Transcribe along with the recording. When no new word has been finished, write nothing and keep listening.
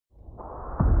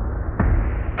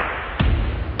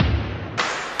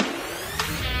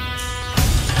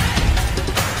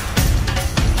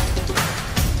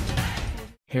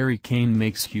Harry Kane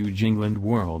makes huge England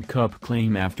World Cup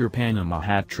claim after Panama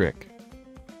hat-trick.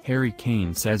 Harry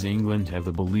Kane says England have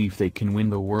the belief they can win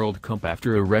the World Cup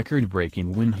after a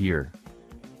record-breaking win here.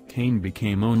 Kane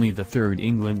became only the third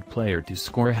England player to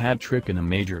score a hat-trick in a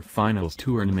major finals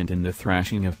tournament in the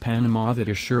thrashing of Panama that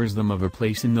assures them of a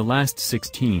place in the last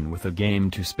 16 with a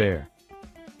game to spare.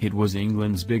 It was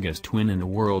England's biggest win in the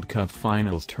World Cup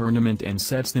finals tournament and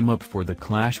sets them up for the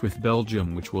clash with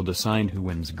Belgium, which will decide who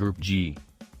wins Group G.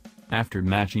 After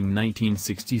matching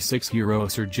 1966 hero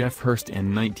Sir Geoff Hurst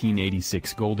and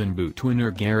 1986 Golden Boot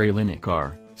winner Gary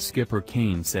Lineker, skipper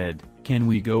Kane said, "Can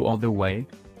we go all the way?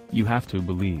 You have to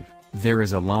believe, there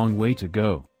is a long way to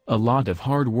go, a lot of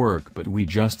hard work, but we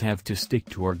just have to stick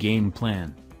to our game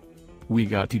plan. We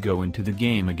got to go into the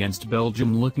game against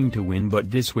Belgium looking to win,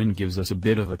 but this win gives us a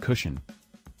bit of a cushion."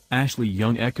 Ashley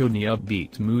Young echoed the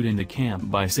upbeat mood in the camp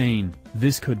by saying,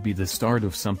 "This could be the start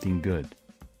of something good."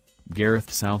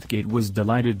 Gareth Southgate was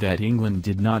delighted that England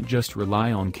did not just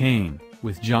rely on Kane,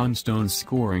 with John Stones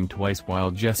scoring twice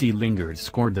while Jesse Lingard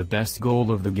scored the best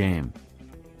goal of the game.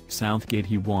 Southgate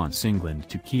he wants England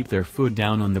to keep their foot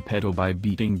down on the pedal by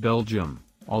beating Belgium,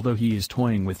 although he is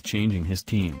toying with changing his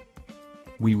team.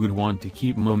 "We would want to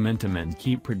keep momentum and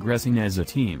keep progressing as a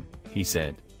team," he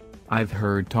said. "I've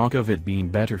heard talk of it being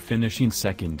better finishing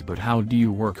second, but how do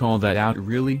you work all that out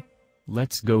really?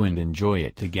 Let's go and enjoy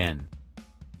it again.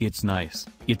 It's nice.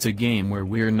 It's a game where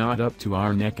we're not up to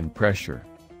our neck in pressure.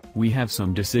 We have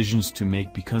some decisions to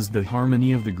make because the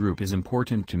harmony of the group is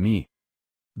important to me.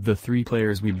 The three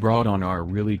players we brought on are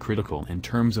really critical in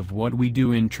terms of what we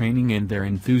do in training and their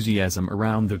enthusiasm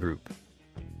around the group.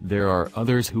 There are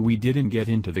others who we didn't get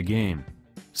into the game.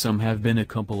 Some have been a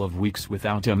couple of weeks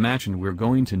without a match, and we're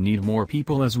going to need more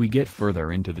people as we get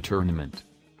further into the tournament.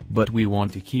 But we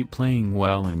want to keep playing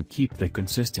well and keep the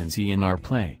consistency in our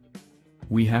play.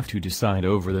 We have to decide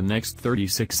over the next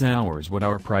 36 hours what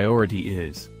our priority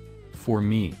is. For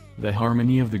me, the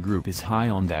harmony of the group is high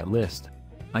on that list.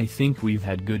 I think we've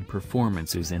had good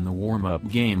performances in the warm-up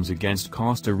games against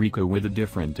Costa Rica with a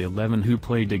different 11 who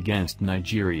played against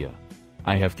Nigeria.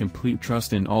 I have complete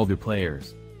trust in all the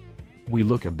players. We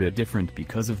look a bit different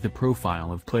because of the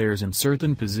profile of players in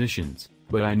certain positions,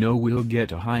 but I know we'll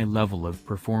get a high level of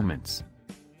performance.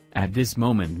 At this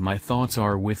moment my thoughts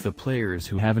are with the players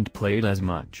who haven't played as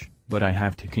much, but I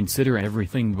have to consider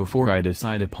everything before I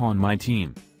decide upon my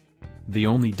team." The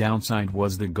only downside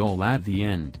was the goal at the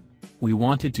end. We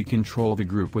wanted to control the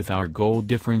group with our goal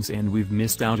difference and we've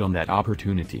missed out on that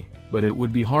opportunity, but it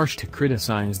would be harsh to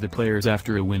criticize the players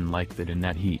after a win like that in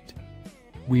that heat.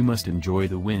 We must enjoy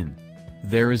the win.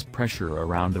 There is pressure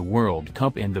around the World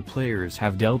Cup and the players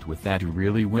have dealt with that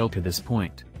really well to this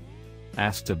point.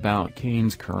 Asked about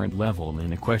Kane's current level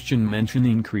in a question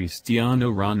mentioning Cristiano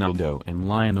Ronaldo and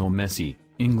Lionel Messi,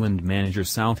 England manager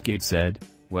Southgate said,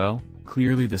 "Well,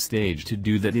 clearly the stage to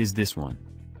do that is this one.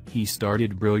 He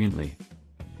started brilliantly.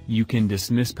 You can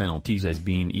dismiss penalties as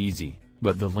being easy,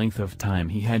 but the length of time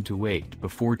he had to wait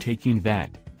before taking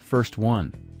that first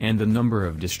one, and the number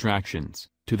of distractions,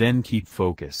 to then keep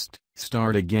focused,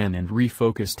 start again and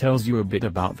refocus tells you a bit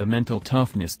about the mental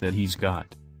toughness that he's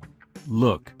got.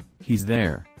 Look, he's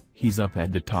there, he's up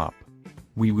at the top.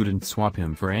 We wouldn't swap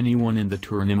him for anyone in the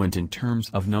tournament in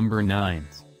terms of number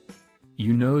 9s.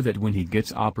 You know that when he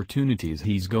gets opportunities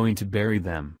he's going to bury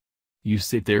them. You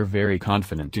sit there very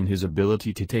confident in his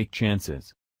ability to take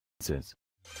chances."